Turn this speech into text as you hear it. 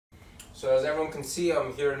So as everyone can see,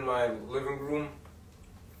 I'm here in my living room.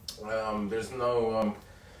 There's no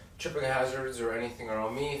tripping hazards or anything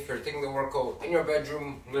around me. If you're taking the workout in your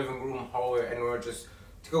bedroom, living room, hallway, anywhere, just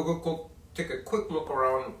take a quick look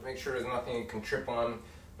around. Make sure there's nothing you can trip on.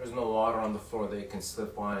 There's no water on the floor that you can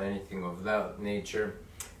slip on, anything of that nature.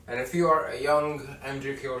 And if you are a young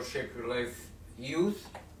MJKO Shape Your Life youth,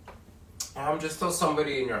 just tell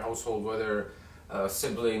somebody in your household, whether a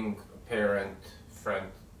sibling, a parent, friend,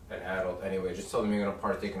 an adult, anyway, just tell them you're going to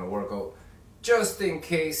partake in a workout, just in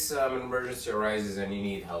case an emergency arises and you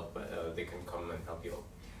need help. They can come and help you out.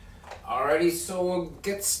 Alrighty, so we'll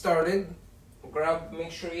get started.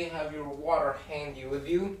 Make sure you have your water handy with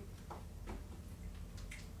you.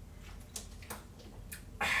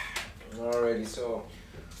 Alrighty, so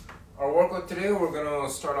our workout today, we're going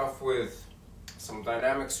to start off with some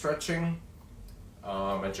dynamic stretching,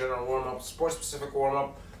 a general warm-up, sport-specific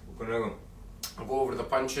warm-up. We're going to go over the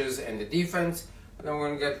punches and the defense, and then we're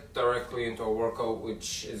going to get directly into a workout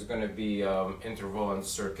which is going to be interval and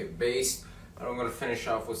circuit based, and we're going to finish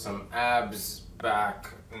off with some abs,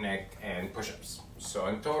 back, neck, and push-ups. So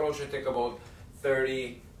in total it should take about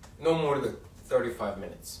no more than 35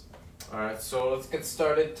 minutes. Alright, so let's get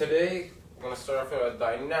started today. We're going to start off with a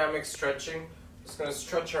dynamic stretching. Just going to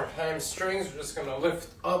stretch our hamstrings. We're just going to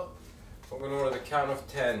lift up. We're going to go to the count of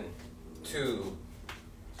 10, 2,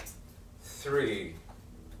 3,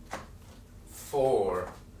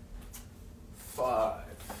 4, 5,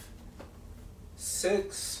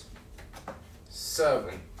 6,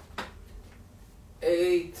 7,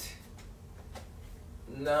 8,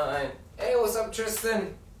 9. Hey, what's up,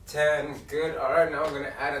 Tristan? 10. Good. Alright, now we're going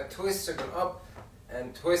to add a twist. So going up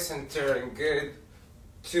and twist and turn. Good.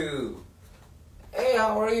 2. Hey,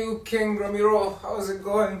 how are you, King Ramiro? How's it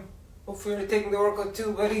going? Hopefully you're taking the workout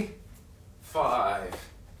too, buddy. 5,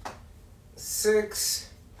 6,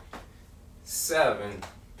 7,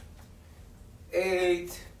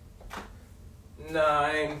 8,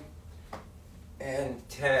 9, and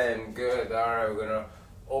 10. Good. Alright, we're gonna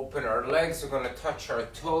open our legs. We're gonna touch our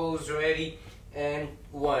toes. Ready? And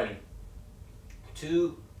 1,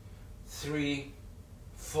 2, 3,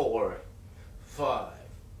 4, 5,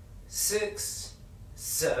 6,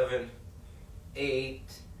 7, 8,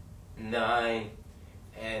 9,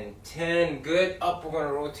 and 10. Good. Up, we're going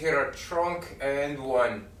to rotate our trunk. And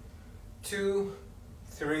 1, 2,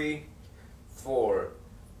 3, 4,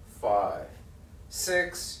 5,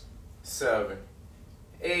 6, 7,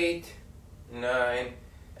 8, 9,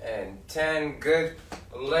 and 10. Good.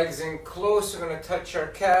 Legs in close. We're going to touch our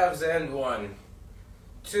calves. And 1,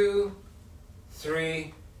 2,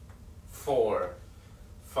 3, 4,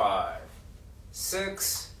 5,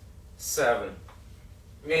 6, 7,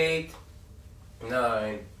 8,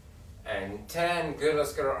 9, and 10. Good.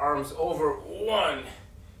 Let's get our arms over. 1,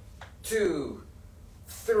 2,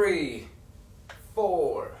 3,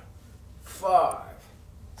 4, 5,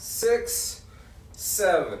 6,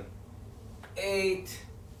 7, 8,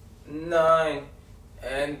 9,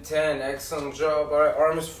 and 10. Excellent job. All right,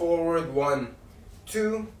 arms forward. 1,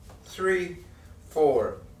 2, 3,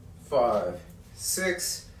 4, 5,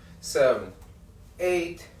 6, 7,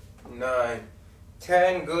 8, 9,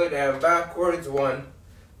 10. Good. And backwards. 1,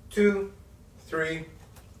 2, 3,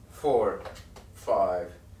 4,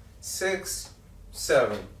 5, 6,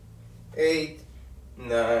 7, 8,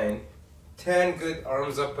 9, 10. Good.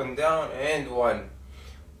 Arms up and down. And 1,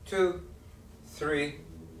 2, 3,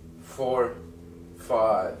 4,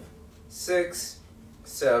 5, 6,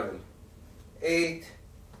 7, 8,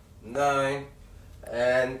 9,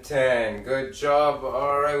 and 10. Good job.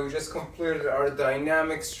 Alright, we just completed our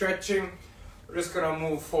dynamic stretching. We're just gonna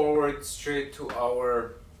move forward straight to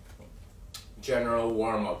our general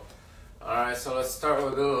warm-up. Alright, so let's start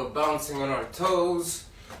with a little bouncing on our toes.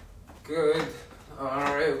 Good.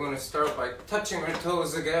 Alright, we're gonna start by touching our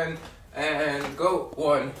toes again. And go.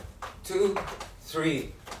 1, 2,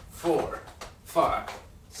 3, 4, 5,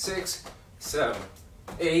 6, 7,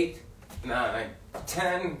 8, 9,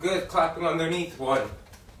 10. Good. Clapping underneath. 1,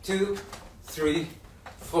 2, 3,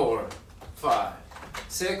 4, 5,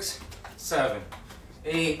 6, 7,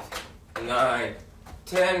 8, 9,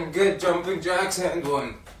 10. Good. Jumping jacks. And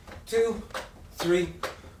 1, 2, 3,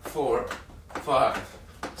 4, 5,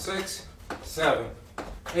 6, 7,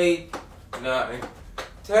 8, 9,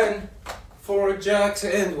 10. Forward jacks.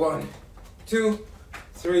 And 1, 2,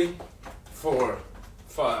 3, 4,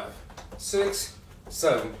 5, 6,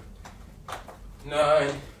 7,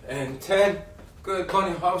 9, and 10. Good.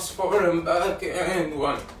 Bunny hops forward and back. And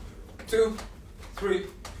 1, 2, 3,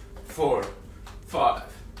 4, 5,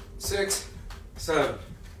 6, 7,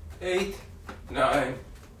 8, 9,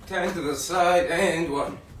 10 to the side. And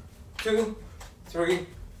 1, 2, 3,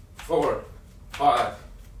 4, 5,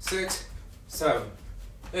 6, 7,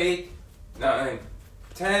 8, 9,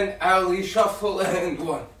 10. Alley shuffle and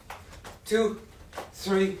 1, 2,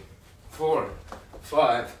 3, 4,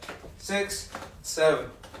 5, 6, 7,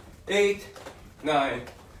 8, 9,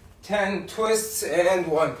 10. Twists and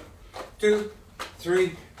 1, 2,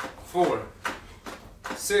 3, 4,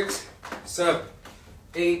 6, 7,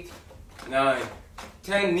 8, 9,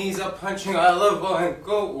 10. Knees up, punching eye level and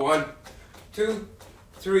go. 1, 2,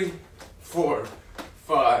 3, 4,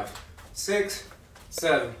 5, 6,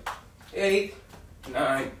 7, 8,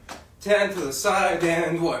 9, 10. To the side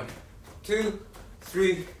and 1, 2,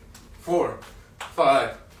 3, 4,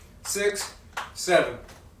 5, 6, 7,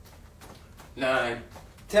 9,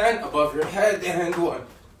 10. Above your head and 1,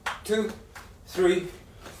 2, 3,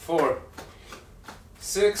 4,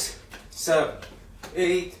 6, 7,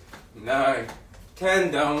 8, 9,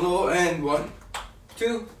 10. Down low and 1,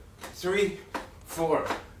 2, 3, 4,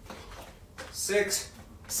 6,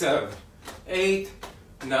 7, 8,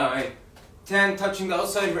 9, 10. Touching the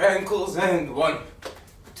outside of your ankles and 1,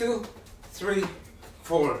 2, 3,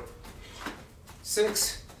 4,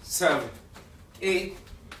 6, 7, 8,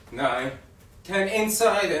 9, 10.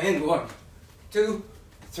 Inside and 1, 2,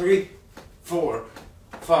 3, 4,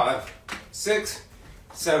 5, 6,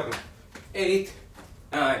 7, 8,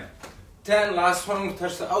 9, 10. Last one,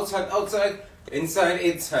 touch the outside, outside, inside,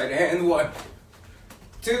 inside, and 1,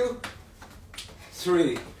 2,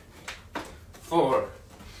 3, 4,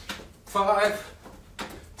 5,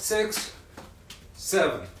 6,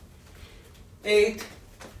 7, 8,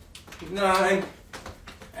 9,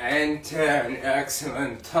 and 10.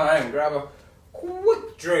 Excellent time. Grab a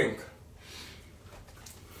quick drink.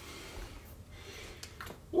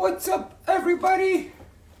 What's up, everybody?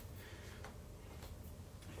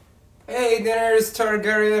 Hey, there's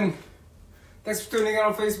Targaryen. Thanks for tuning in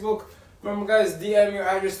on Facebook. Remember, guys, DM your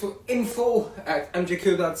address to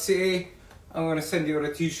info@mjko.ca. I'm gonna send you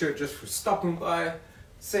a t-shirt just for stopping by,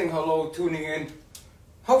 saying hello, tuning in.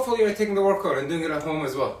 Hopefully you're taking the workout and doing it at home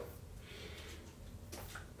as well.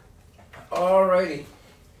 Alrighty,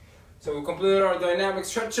 so we completed our dynamic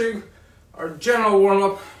stretching, our general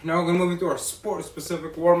warm-up. Now we're gonna move into our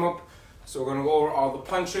sport-specific warm-up. So we're gonna go over all the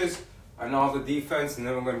punches and all the defense, and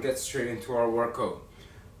then we're gonna get straight into our workout.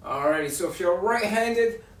 Alrighty, so if you're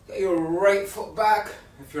right-handed, get your right foot back.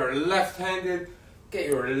 If you're left-handed, get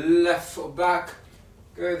your left foot back.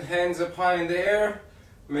 Good, hands up high in the air.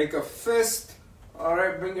 Make a fist.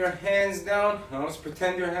 Alright, bring your hands down. Now let's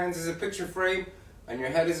pretend your hands is a picture frame and your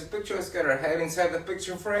head is a picture. Let's get our head inside the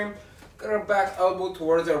picture frame. Get our back elbow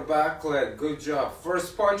towards our back leg. Good job.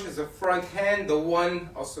 First punch is the front hand, the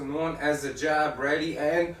 1, also known as the jab. Ready,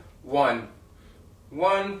 and 1.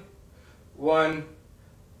 1, 1,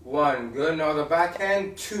 1. Good. Now the back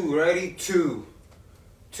hand, 2. Ready, 2.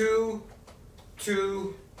 2,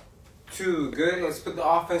 2, 2. Good. Let's put the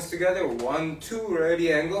offense together. 1, 2.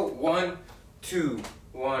 Ready, and go. 1, 2,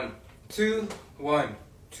 1, 2, 1,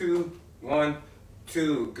 2, 1,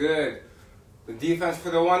 2. Good. The defense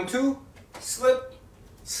for the 1, 2. Slip,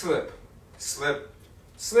 slip, slip,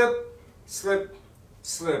 slip, slip,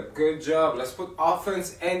 slip. Good job. Let's put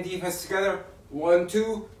offense and defense together. 1,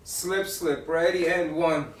 2. Slip, slip. Ready, and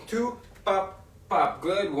 1, 2. Pop, pop.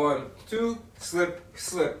 Good. 1, 2. Slip,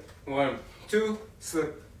 slip. 1, 2.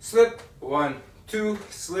 Slip, slip. 1, 2.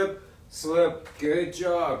 Slip, slip. Good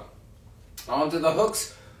job. Onto the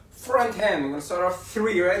hooks. Front hand. We're going to start off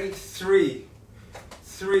 3. Ready? 3,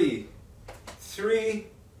 3, 3,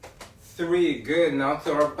 3. Good. Now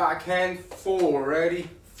to our back hand. 4. Ready?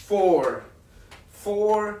 4,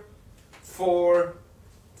 4, 4,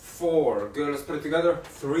 4. Good. Let's put it together.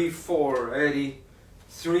 3, 4. Ready?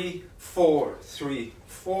 3, 4, 3,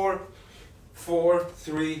 4, 4,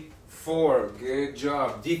 3, 4. Good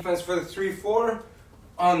job. Defense for the 3, 4.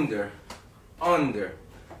 Under, under,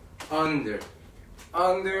 under,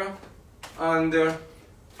 under, under,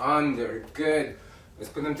 under. Good.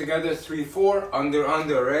 Let's put them together. 3, 4. Under,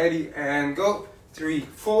 under. Ready, and go. 3,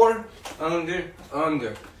 4. Under,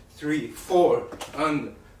 under. 3, 4.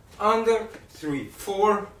 Under, under. 3,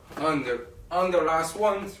 4. Under, under. Last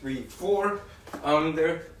one. 3, 4.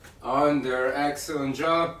 Under, under. Excellent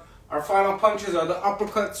job. Our final punches are the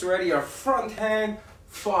uppercuts. Ready? Our front hand.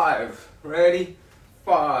 5. Ready?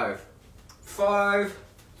 5, 5,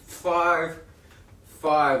 5,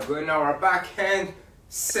 5. Good. Now our back hand.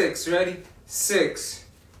 6. Ready? 6,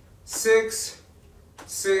 6,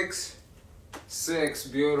 6, 6.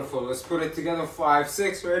 Beautiful. Let's put it together. 5,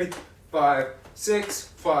 6. Ready? 5, 6,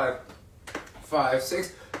 5, 5,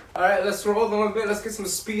 6. All right, let's roll them a bit. Let's get some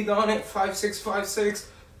speed on it. 5, 6, 5, 6.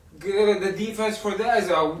 Good. The defense for that is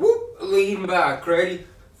a whoop lean back. Ready?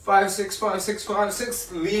 5, 6, 5, 6, 5,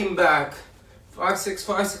 6, lean back. 5, 6,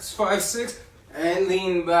 5, 6, 5, 6, and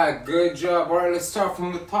lean back. Good job. All right, let's start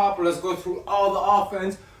from the top. Let's go through all the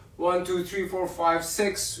offense. 1, 2, 3, 4, 5,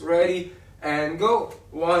 6. Ready? And go.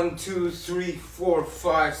 1, 2, 3, 4,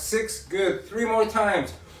 5, 6. Good. 3 more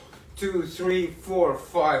times. 2, 3, 4,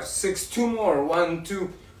 5, 6. 2 more. 1,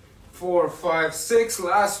 2, 4, 5, 6.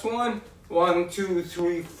 Last one. 1, 2,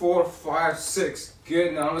 3, 4, 5, 6.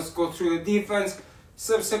 Good. Now let's go through the defense.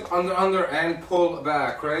 Slip, slip, under, under, and pull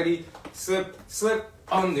back. Ready? Slip, slip,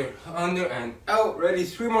 under, under, and out. Ready?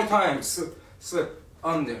 3 more times. Slip, slip,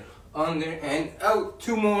 under, under, and out.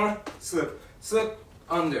 2 more. Slip, slip,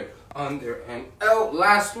 under, under, and out.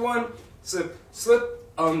 Last one. Slip,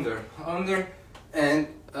 slip, under, under, and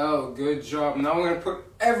out. Good job. Now we're gonna put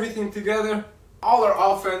everything together. All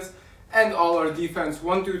our offense and all our defense.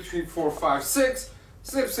 1, 2, 3, 4, 5, 6.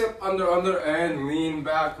 Slip, slip, under, under, and lean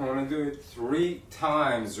back. I'm gonna do it 3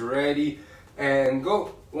 times. Ready? And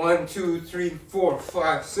go. 1, 2, 3, 4,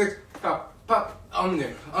 5, 6. Pop, pop,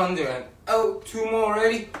 under, under, and out. 2 more.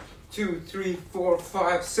 Ready? 2, 3, 4,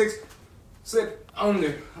 5, 6. Slip,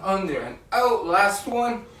 under, under, and out. Last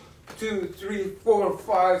one. 2, 3, 4,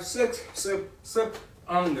 5, 6. Slip, slip,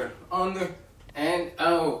 under, under, and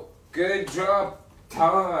out. Good job.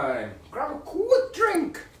 Time. Grab a quick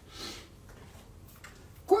drink.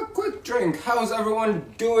 Quick drink. How's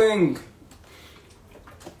everyone doing?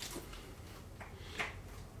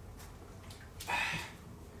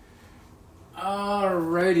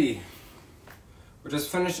 Alrighty. We just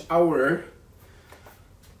finished our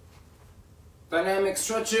dynamic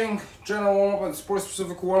stretching, general warm-up, and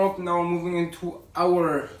sport-specific warm-up. Now we're moving into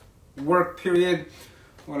our work period.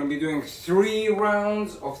 We're going to be doing 3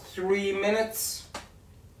 rounds of 3 minutes.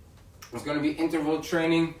 It's going to be interval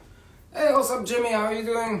training. Hey, what's up, Jimmy? How are you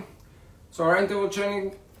doing? So our interval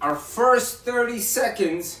training, our first 30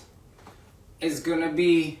 seconds is going to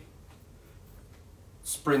be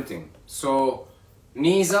sprinting. So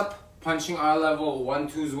knees up, punching eye level,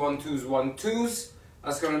 1-2s, 1-2s, 1-2s.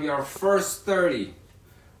 That's going to be our first 30.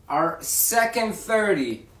 Our second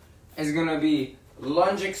 30 is going to be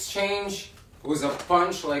lunge exchange with a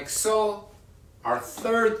punch like so. Our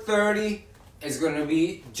third 30 is going to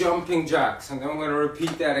be jumping jacks, and then we're going to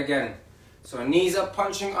repeat that again. So knees up,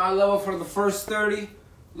 punching eye level for the first 30,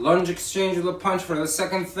 lunge exchange with a punch for the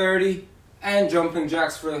second 30, and jumping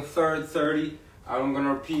jacks for the third 30. I'm going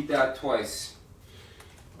to repeat that twice.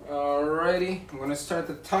 Alrighty, I'm going to start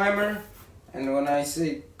the timer, and when I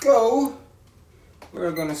say go,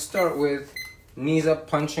 we're going to start with knees up,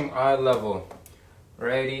 punching eye level.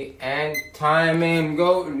 Ready, and time in,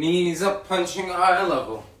 go. Knees up, punching eye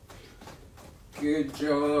level. Good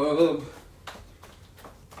job.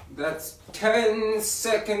 That's 10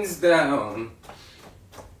 seconds down.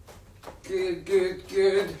 Good, good,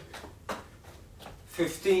 good.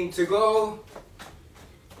 15 to go.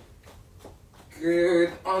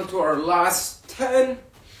 Good. On to our last 10.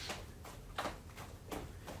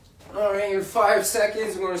 Alright, in 5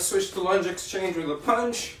 seconds, we're going to switch to lunge exchange with a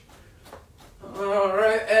punch.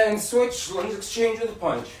 Alright, and switch, lunge exchange with a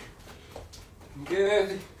punch.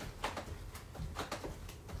 Good.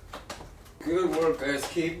 Good work, guys.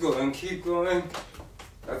 Keep going, keep going.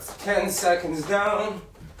 That's 10 seconds down.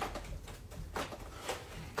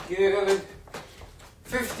 Good.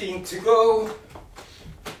 15 to go.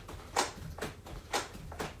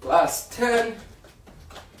 Last 10.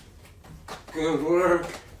 Good work.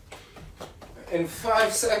 In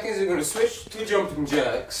 5 seconds, you're going to switch to jumping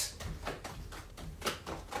jacks.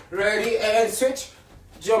 Ready, and switch.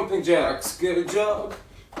 Jumping jacks. Good job.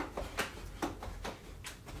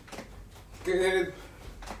 Good.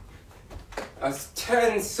 That's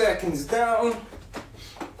 10 seconds down.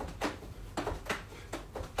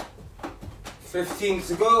 15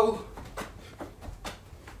 to go.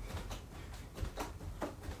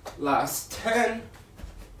 Last 10.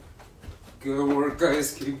 Good work,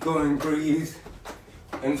 guys. Keep going, breathe.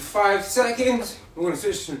 In 5 seconds, we're gonna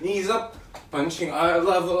switch to knees up, punching eye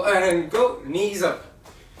level, and go. Knees up.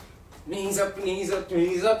 Knees up, knees up,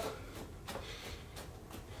 knees up.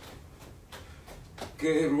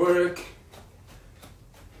 Good work.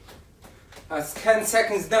 That's 10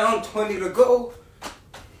 seconds down, 20 to go.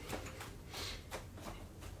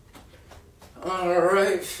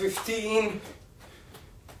 Alright, 15.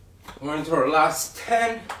 We're into our last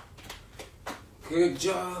 10. Good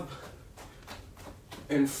job.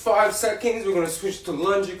 In 5 seconds, we're going to switch to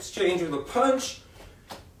lunge exchange with a punch.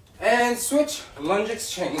 And switch, lunge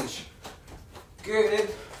exchange. Good.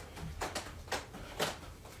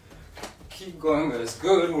 Keep going, guys.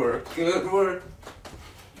 Good work, good work.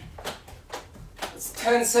 It's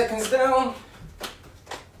 10 seconds down.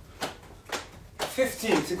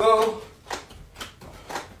 15 to go.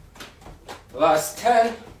 Last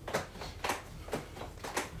 10.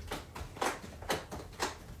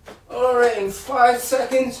 Alright, in 5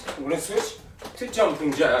 seconds, I'm gonna switch to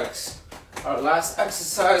jumping jacks. Our last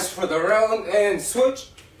exercise for the round, and switch.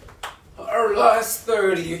 Our last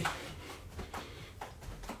 30.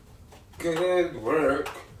 Good work.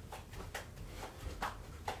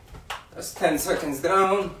 That's 10 seconds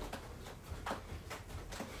down.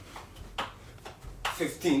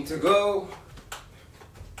 15 to go.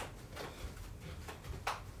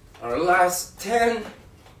 Our last 10.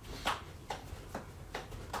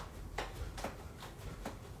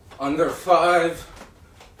 Under 5.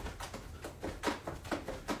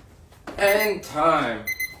 And time.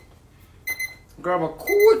 Grab a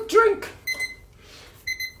quick drink.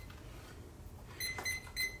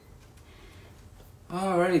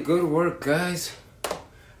 Alrighty, good work, guys.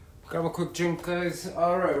 Grab a quick drink, guys.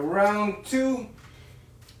 Alright, round 2.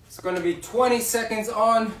 It's gonna be 20 seconds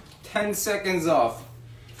on, 10 seconds off.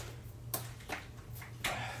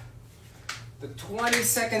 The 20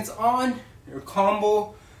 seconds on, your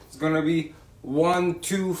combo is gonna be 1,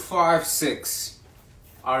 2, 5, 6.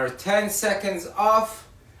 Our 10 seconds off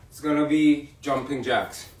is gonna be jumping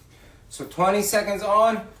jacks. So 20 seconds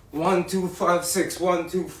on, 1, 2, 5, 6, 1,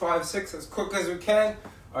 2, 5, 6, as quick as we can.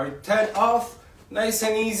 Our 10 off, nice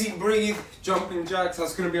and easy, breathe, jumping jacks.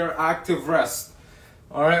 That's gonna be our active rest.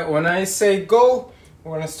 All right, when I say go,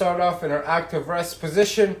 we're gonna start off in our active rest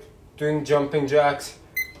position, doing jumping jacks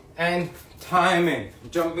and timing.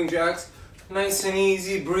 Jumping jacks, nice and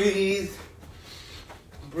easy, breathe.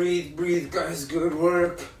 Breathe, breathe, guys, good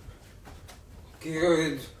work.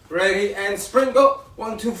 Good, ready, and sprint, go.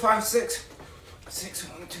 1, 2, 5, 6. 6,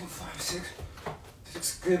 1, 2, 5, 6.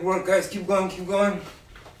 6, good work, guys, keep going, keep going.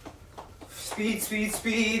 Speed, speed,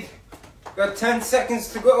 speed. Got 10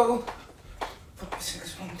 seconds to go. 5,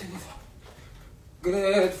 6, 1, 2, 5.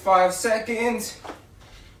 Good, 5 seconds.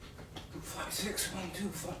 5, 6, 1, 2,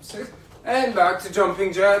 5, 6. And back to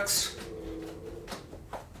jumping jacks.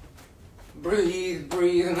 Breathe,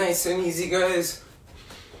 breathe, nice and easy, guys.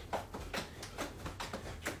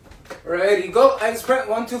 Ready, go, and sprint.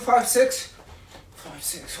 1, 2, 5, 6. 5,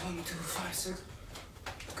 6, 1, 2, 5, 6.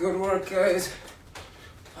 Good work, guys.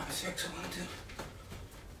 5, 6, 1, 2.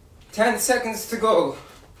 10 seconds to go.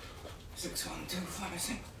 6, 1, 2, 5,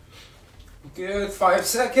 6. Good, 5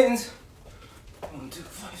 seconds. 1, 2,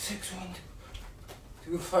 5, 6, 1,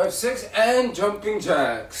 2, 5, 6, and jumping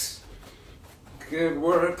jacks. Good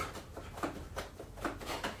work.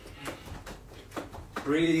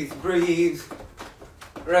 Breathe, breathe.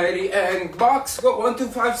 Ready, and box. Go. 1, 2,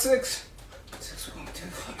 5, 6. 6, 1, 2,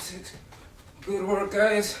 5, 6. Good work,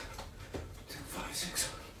 guys. 2, 5, 6.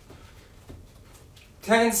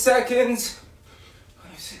 10 seconds.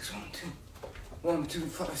 5, 6, 1, 2. 1, 2,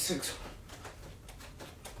 5, 6.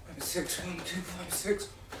 5, 6, 1, 2, 5, 6.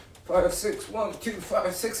 5, 6, 1, 2,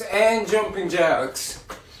 5, 6, and jumping jacks.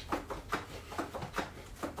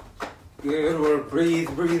 Good work. Breathe,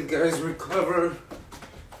 breathe, guys. Recover.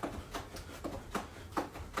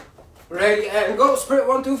 Ready, and go. Sprint.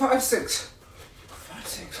 1, 2, 5, 6. 5,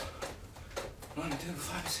 6. 1, 2,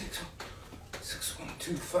 5, 6. 6, 1,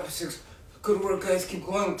 2, 5, 6. Good work, guys. Keep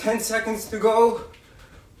going. 10 seconds to go.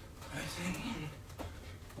 5, 6,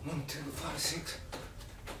 1, 2, 5, 6.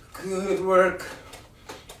 Good work.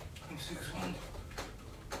 5, 6, 1,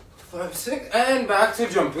 5, 6. And back to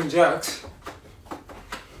jumping jacks.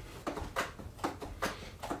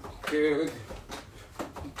 Good.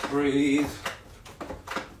 Breathe.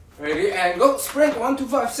 Ready, and go. Sprint. 1, 2,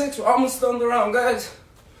 5, 6. We're almost done the round, guys.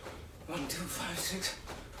 1, 2, 5, 6.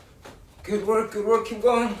 Good work, good work. Keep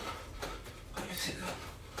going. 5, 6,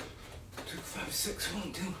 2, 5, 6,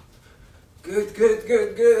 1, 2. Good, good,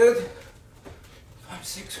 good, good. 5,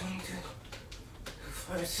 6, 1, 2.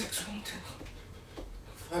 5, 6, 1, 2.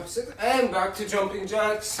 5, 6, and back to jumping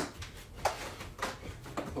jacks.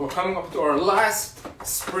 We're coming up to our last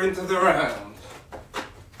sprint of the round.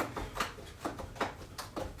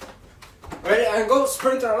 Ready, and go.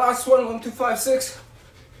 Sprint. Our last one. 1, 2, 5, 6.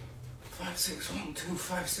 5, 6, 1, 2,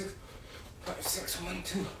 5, 6. 5, 6, 1,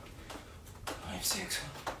 2. 5, 6.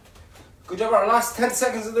 Good job. Our last 10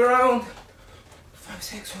 seconds of the round. 5,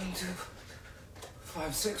 6, 1, 2.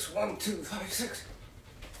 5, 6, 1, 2, 5, 6.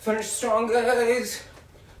 Finish strong, guys.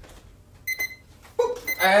 Boop.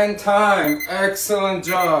 And time. Excellent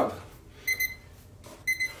job.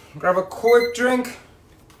 Grab a quick drink.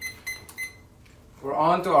 We're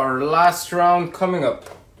on to our last round coming up.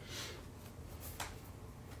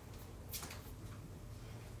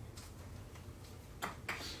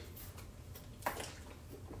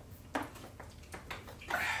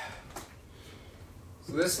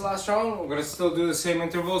 So this last round, we're gonna still do the same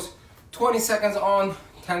intervals. 20 seconds on,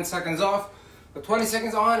 10 seconds off. The 20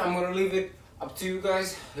 seconds on, I'm gonna leave it up to you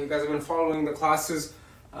guys. You guys have been following the classes.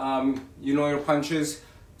 You know your punches.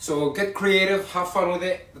 So get creative, have fun with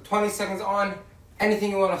it. The 20 seconds on,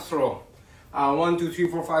 anything you wanna throw. 1, 2, 3,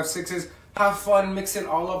 4, 5, 6s. Have fun, mix it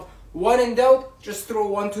all up. When in doubt, just throw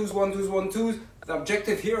 1-2s, 1-2s, 1-2s. The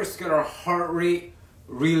objective here is to get our heart rate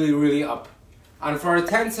really up. And for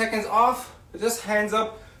 10 seconds off, just hands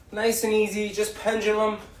up, nice and easy, just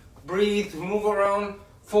pendulum, breathe, move around,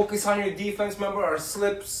 focus on your defense, remember our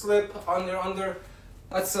slip, under.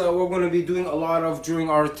 That's what we're gonna be doing a lot of during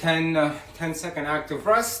our 10-second active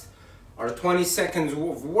rest. Our 20 seconds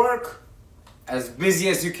of work, as busy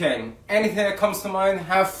as you can. Anything that comes to mind,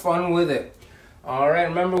 have fun with it. All right,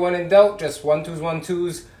 remember when in doubt, just 1-2s,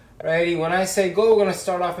 1-2s. Ready? When I say go, we're gonna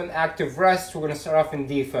start off in active rest. We're gonna start off in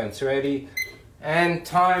defense. Ready? And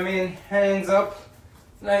time in, hands up,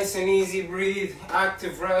 nice and easy, breathe,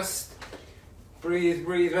 active rest, breathe,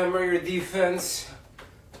 remember your defense,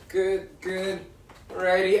 good,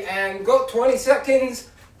 ready, and go, 20 seconds,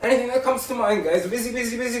 anything that comes to mind, guys, busy,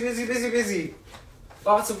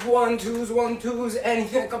 lots of 1-2s, 1-2s,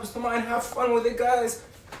 anything that comes to mind, have fun with it, guys,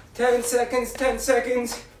 10 seconds,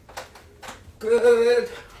 good,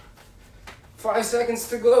 5 seconds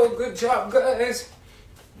to go, good job, guys.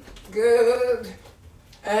 Good.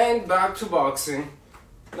 And back to boxing.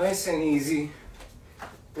 Nice and easy.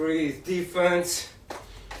 Breathe. Defense.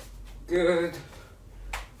 Good.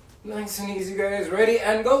 Nice and easy, guys. Ready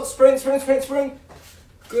and go. Sprint.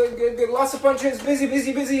 Good. Lots of punches.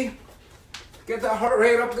 Busy. Get that heart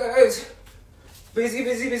rate up, guys.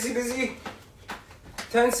 Busy.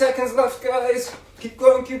 10 seconds left, guys. Keep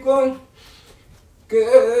going.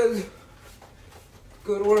 Good.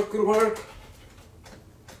 Good work.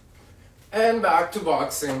 And back to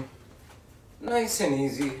boxing. Nice and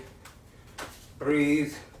easy.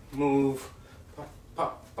 Breathe, move,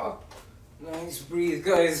 pop. Nice, breathe,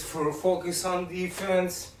 guys, for focus on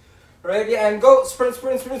defense. Ready and go. Sprint.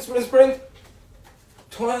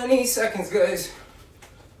 20 seconds, guys.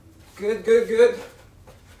 Good.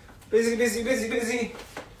 Busy.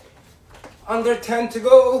 Under 10 to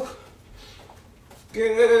go.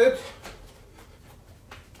 Good.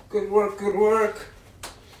 Good work.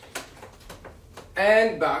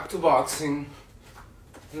 And back to boxing.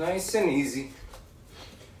 Nice and easy.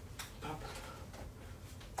 Pop.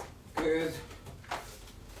 Good.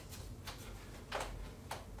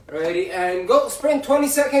 Ready and go. Sprint. 20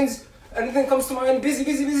 seconds. Anything comes to mind. Busy.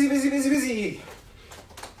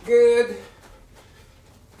 Good.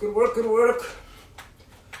 Good work.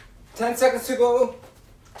 10 seconds to go.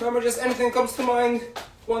 Remember, just anything comes to mind.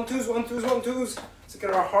 1-2s. To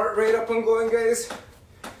get our heart rate up and going, guys.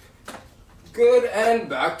 Good, and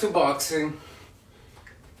back to boxing.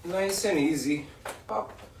 Nice and easy.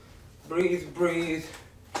 Pop. Breathe.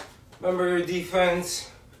 Remember your defense.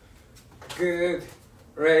 Good.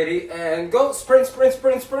 Ready and go. Sprint.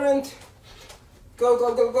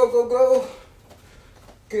 Go.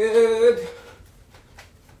 Good.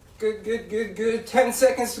 10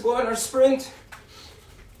 seconds to go on our sprint.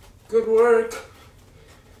 Good work.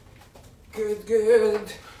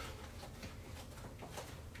 Good.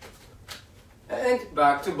 And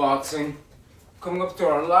back to boxing. Coming up to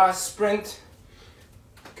our last sprint.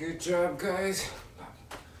 Good job, guys.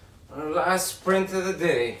 Our last sprint of the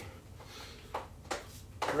day.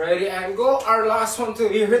 Ready and go. Our last one till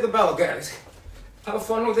you hear the bell, guys. Have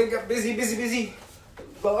fun with it. Get busy.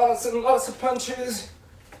 Lots and lots of punches.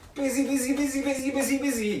 Busy.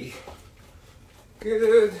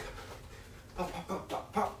 Good.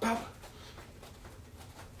 Pop.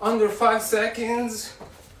 Under 5 seconds.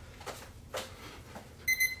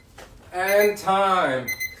 And time.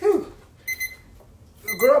 Whew.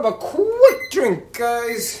 Grab a quick drink,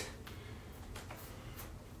 guys.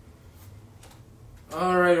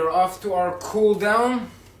 Alright, we're off to our cool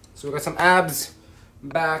down. So we got some abs,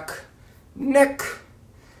 back, neck,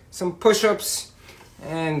 some push-ups,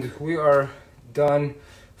 and we are done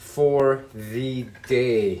for the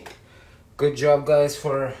day. Good job, guys,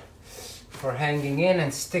 for hanging in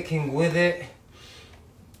and sticking with it.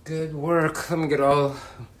 Good work. Let me get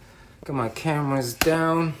my cameras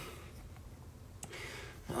down.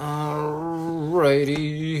 Alrighty.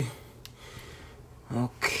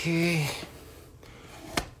 Okay.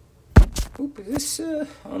 Oop, is this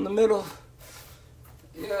on the middle?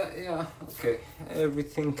 Yeah, okay.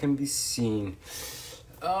 Everything can be seen.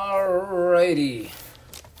 Alrighty.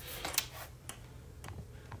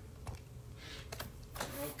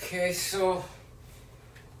 Okay, so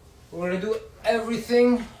we're gonna do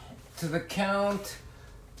everything to the count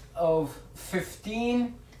of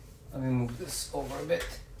 15. Let me move this over a bit.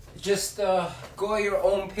 Just go at your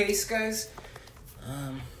own pace, guys.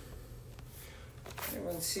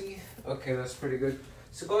 Everyone see? Okay, that's pretty good.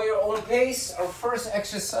 So go at your own pace. Our first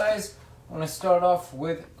exercise, I'm gonna start off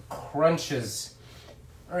with crunches.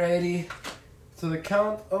 Ready? To the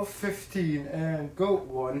count of 15 and go.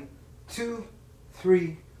 1, 2,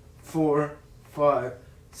 3, 4, 5,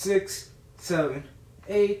 6, 7,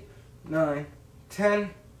 8, 9, 10.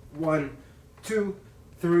 1, 2,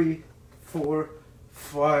 3, 4,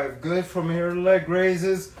 5. Good. From here, leg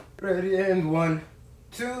raises. Ready? And 1,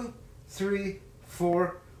 2, 3,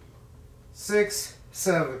 4, 6,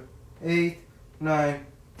 7, 8, 9,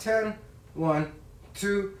 10. 1,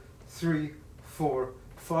 2, 3, 4,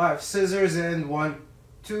 5. Scissors. And 1,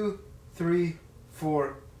 2, 3,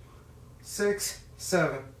 4, 6,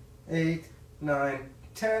 7, 8, 9,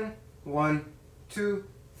 10. 1, 2,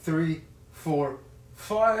 3, 4,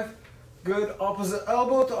 5. Good. Opposite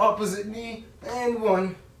elbow to opposite knee. And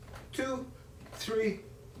 1, 2, 3,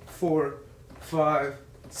 4, 5,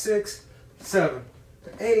 6, 7,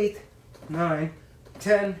 8, 9,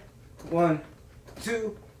 10. 1,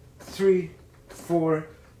 2, 3, 4,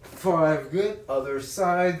 5. Good. Other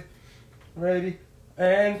side. Ready?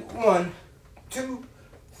 And 1, 2,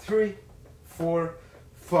 3, 4,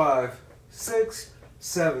 5, 6,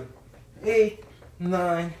 7, 8,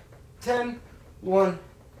 9, 10. 1,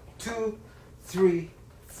 2, 3,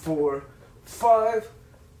 4, 5.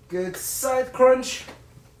 Good. Side crunch.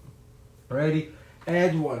 Ready?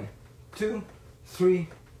 And 1, 2, 3,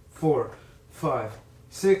 4, 5,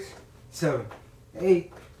 6, 7,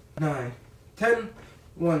 8, 9, 10.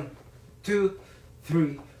 1, 2,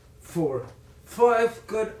 3, 4, 5.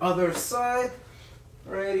 Good. Other side.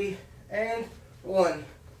 Ready? And 1,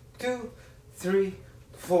 2, 3,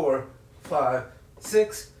 4, 5,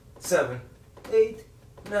 6, 7, 8,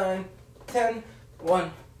 9, 10.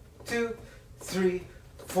 1, 2, 3,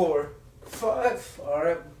 4, 5.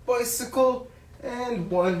 Alright, bicycle. And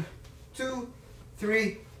 1, 2,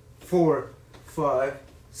 3, 4, 5,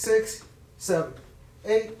 6, 7,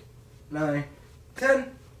 8, 9,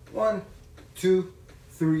 10. 1, 2,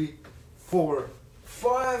 3, 4,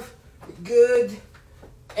 5. Good.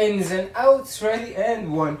 Ins and outs. Ready?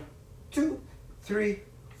 And 1, 2, 3,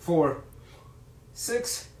 4,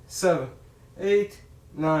 6, 7, 8,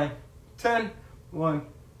 9, 10. 1,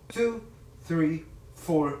 2, 3,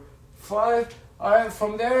 4, 5. Alright,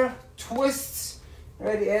 from there, twists.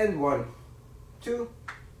 Ready? And 1, 2,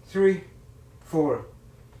 3, 4,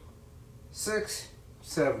 6,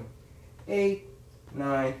 7, 8,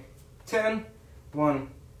 9, 10. 1,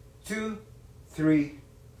 2, 3,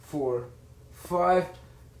 4, 5.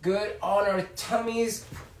 Good. On our tummies.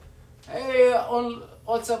 Hey,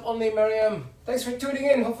 what's up, Only Miriam? Thanks for tuning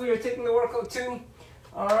in. Hopefully you're taking the workout too.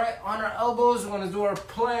 Alright, on our elbows, we're going to do our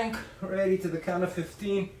plank. Ready? To the count of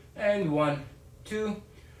 15. And 1, 2,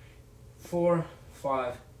 4,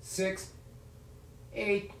 5, 6,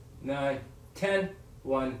 8, 9, 10.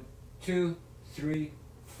 1, 2, 3,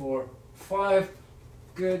 4, 5.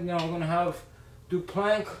 Good. Now we're going to do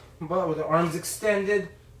plank, but with the arms extended.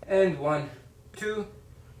 And 1, 2,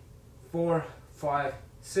 4, 5,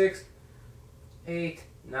 6, 8,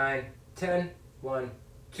 9, 10. 1,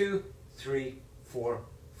 2, 3, 4,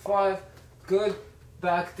 5. Good.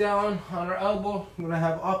 Back down on our elbow. I'm going to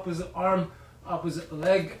have opposite arm, opposite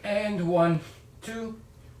leg. And 1, 2,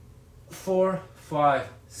 4, 5,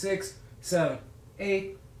 6, 7,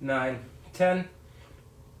 8, 9, 10.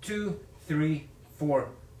 2, 3, 4,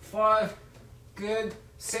 5. Good.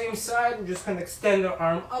 Same side. We're just going to extend our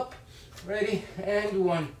arm up. Ready? And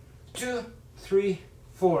 1, 2, 3,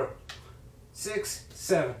 4, 6,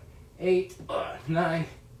 7, 8, 9,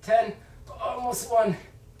 10. Almost 1,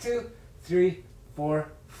 2, 3,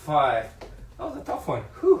 4, 5. That was a tough one.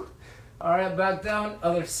 Whew. Alright, back down.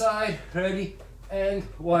 Other side. Ready? And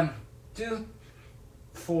 1, 2,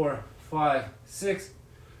 4, 5, 6,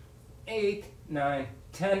 8, 9,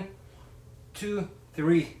 10. 2,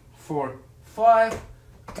 3, 4, 5.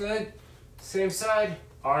 Good. Same side.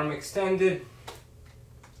 Arm extended.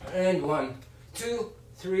 And 1, 2,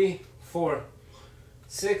 3, 4,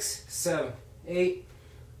 6, 7, 8,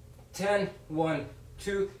 10. 1,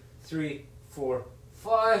 2, 3, 4,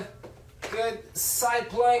 5. Good. Side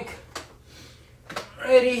plank.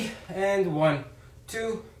 Ready? And 1,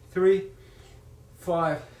 2, 3,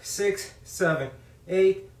 5, 6, 7,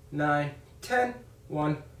 8, 9, 10.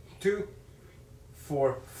 1, 2,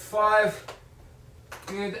 4, 5.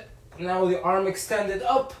 Good. Now the arm extended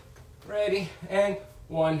up. Ready? And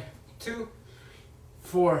 1, 2,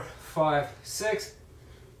 4, 5, 6,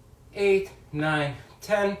 8, 9,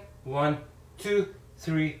 10. 1, 2,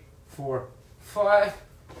 3, 4, 5.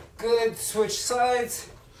 Good. Switch sides.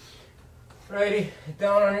 Ready?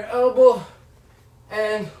 Down on your elbow.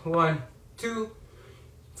 And 1, 2,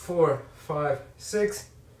 4, 5, 6,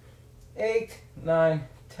 8, 9,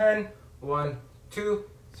 10. 1, 2,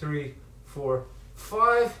 3, 4,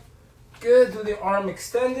 5. Good. With the arm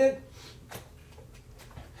extended.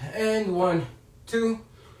 And 1, 2,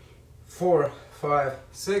 4, 5,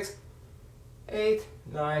 6, 8,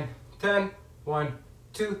 9, 10. 1,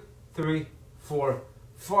 2, 3, 4,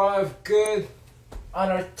 5. Good. On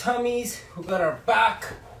our tummies, we got our back.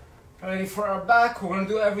 Ready for our back. We're gonna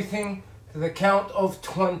do everything to the count of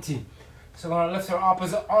 20. So we're gonna lift our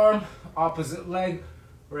opposite arm, opposite leg.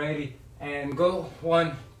 Ready and go.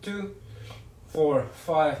 1, 2, 4,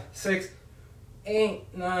 5, 6,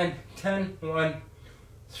 8, 9, 10. 1,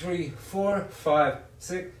 3, 4, 5,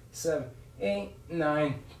 6, 7, 8,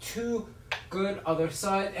 9, 2. Good. Other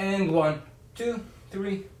side. And 1, 2,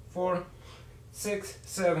 3, 4, 6,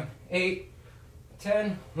 7, 8,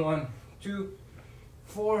 10. 1, 2,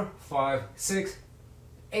 4, 5, 6,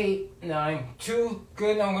 8, 9, 2.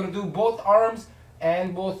 Good. Now I'm going to do both arms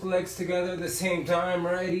and both legs together at the same time.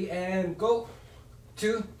 Ready and go.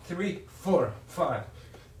 2, 3, 4, 5,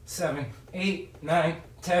 7, 8, 9,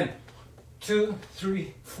 10. 2,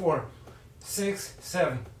 3, 4, 6,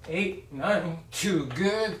 7, 8, 9, 2.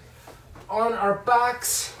 Good. On our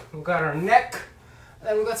backs, we got our neck,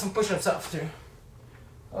 and we got some push-ups after.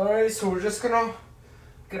 Alright, so we're just gonna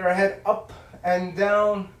get our head up and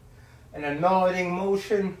down in a nodding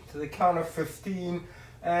motion to the count of 15.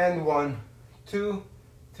 And 1, 2,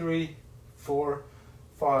 3, 4,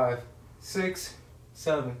 5, 6,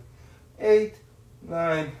 7, 8,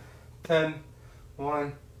 9, 10.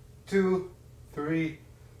 1, 2, 3,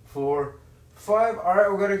 4, 5.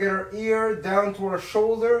 Alright, we're gonna get our ear down to our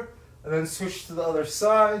shoulder and then switch to the other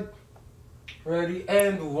side. Ready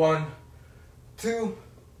and 1, 2,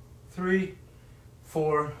 3,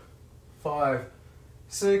 4, 5,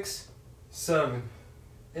 6, 7,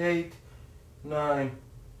 8, 9,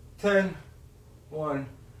 10. 1,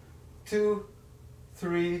 2,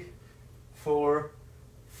 3, 4,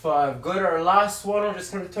 5. Good. Our last one, we're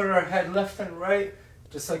just going to turn our head left and right,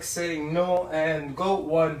 just like saying no, and go.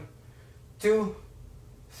 1, 2,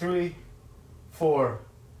 3, 4,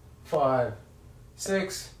 5,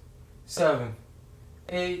 6, 7,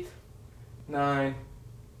 8, 9,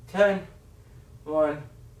 10. 1,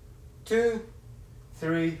 2,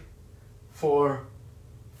 3, 4,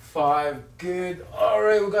 5. Good.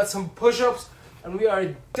 Alright, we got some push-ups and we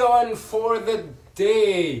are done for the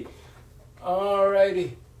day.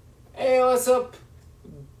 Alrighty. Hey, what's up?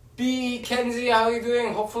 B. Kenzie, how you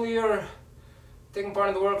doing? Hopefully you're taking part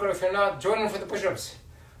in the workout. If you're not, join in for the push-ups.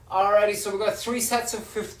 Alrighty, so we got 3 sets of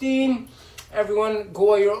 15. Everyone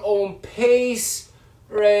go at your own pace.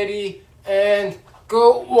 Ready and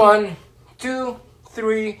go. 1, 2,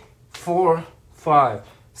 3, 4, 5,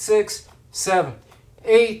 6, 7,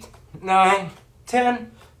 8, 9,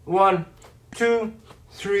 10. 1, 2,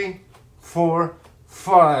 3, 4,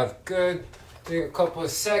 5. Good. Take a couple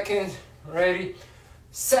of seconds. Ready.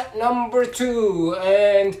 Set number 2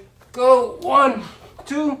 and go. 1,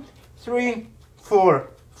 2, 3, 4,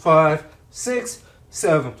 5, 6,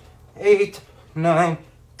 7, 8, 9,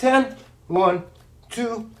 10. 1,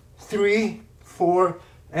 2, 3, 4,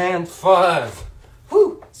 and 5.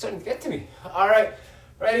 Whew, it's starting to get to me. Alright,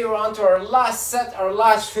 ready, we're on to our last set, our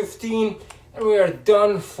last 15, and we are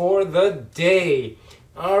done for the day.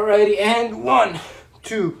 Alrighty, and 1,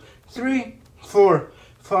 2, 3, 4,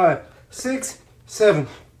 5, 6, 7,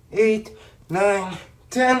 8, 9,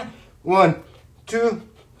 10. 1, 2,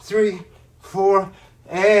 3, 4,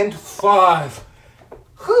 and 5.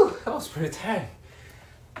 Whew, that was pretty tiring.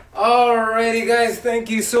 Alrighty guys, thank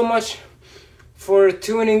you so much for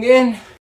tuning in.